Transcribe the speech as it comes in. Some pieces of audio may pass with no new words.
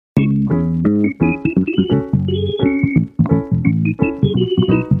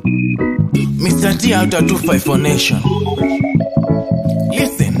T out of 25 for nation.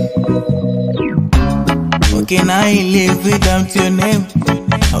 Listen. How can I live without your name?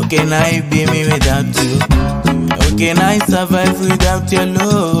 How can I be me without you? How can I survive without your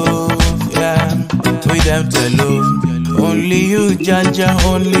love? Yeah, without your love. Only you, Jaja,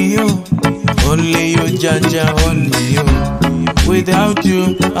 only you. Only you, Jaja, only you. Without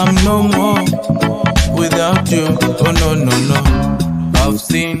you, I'm no more. Without you, oh no, no, no. I've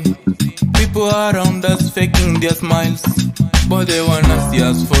seen people around us faking their smiles, but they wanna see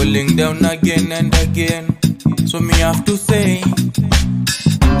us falling down again and again. So me have to say,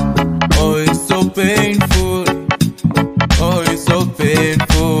 oh, it's so painful. Oh, it's so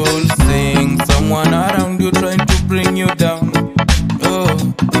painful seeing someone around you trying to bring you down. Oh,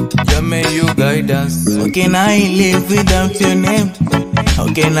 Jah may you guide us. How can I live without your name?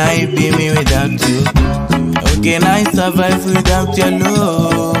 How can I be me without you? How can I survive without your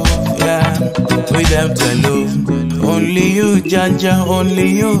love? Yeah, without your love. Only you, Jaja, only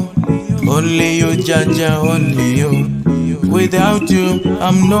you. Only you, Jaja, only you. Without you,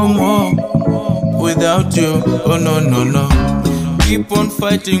 I'm no more. Without you, oh no, no, no. Keep on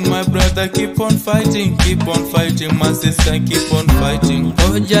fighting, my brother, keep on fighting. Keep on fighting, my sister, keep on fighting.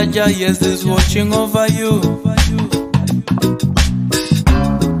 Oh, Jaja, yes, is watching over you.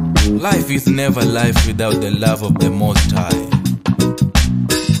 Life is never life without the love of the Most High.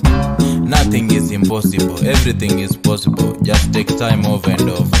 Nothing is impossible, everything is possible. Just take time over and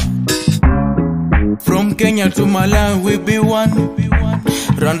over. From Kenya to Malawi, we be one.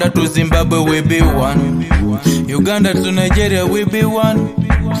 Rwanda to Zimbabwe, we be one. Uganda to Nigeria, we be one.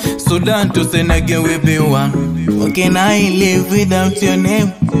 Sudan to Senegal, we be one. How can I live without your name?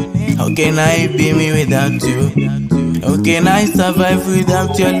 How can I be me without you? How can I survive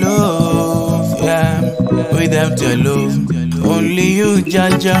without your love? Yeah, without your love. Only you,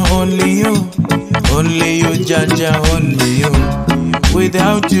 Jaja, only you. Only you, Jaja, only you.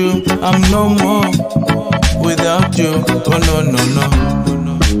 Without you, I'm no more. Without you, oh no, no,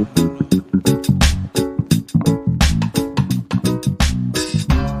 no.